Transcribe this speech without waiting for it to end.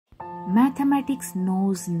Mathematics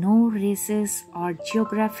knows no races or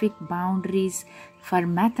geographic boundaries. For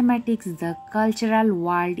mathematics, the cultural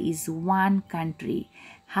world is one country.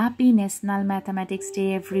 Happy National Mathematics Day,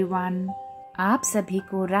 everyone! आप सभी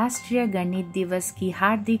को राष्ट्रीय गणित दिवस की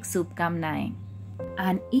हार्दिक शुभकामनाएं.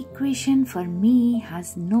 An equation for me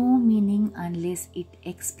has no meaning unless it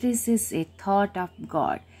expresses a thought of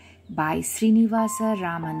God by Srinivasa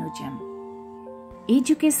Ramanujan.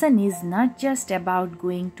 Education is not just about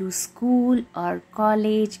going to school or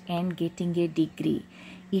college and getting a degree.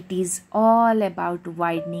 It is all about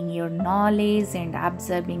widening your knowledge and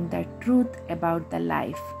observing the truth about the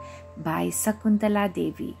life by Shakuntala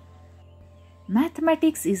Devi.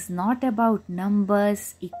 Mathematics is not about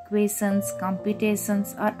numbers, equations,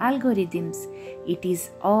 computations, or algorithms. It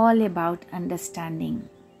is all about understanding.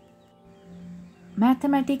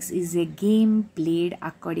 Mathematics is a game played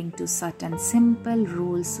according to certain simple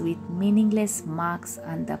rules with meaningless marks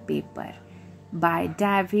on the paper by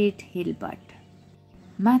David Hilbert.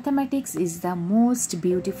 Mathematics is the most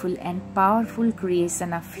beautiful and powerful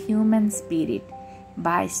creation of human spirit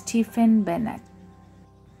by Stephen Bennett.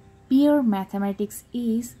 Pure mathematics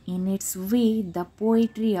is, in its way, the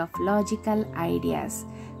poetry of logical ideas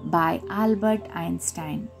by Albert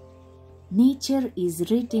Einstein. Nature is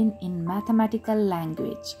written in mathematical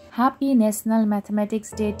language. Happy National Mathematics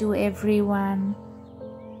Day to everyone!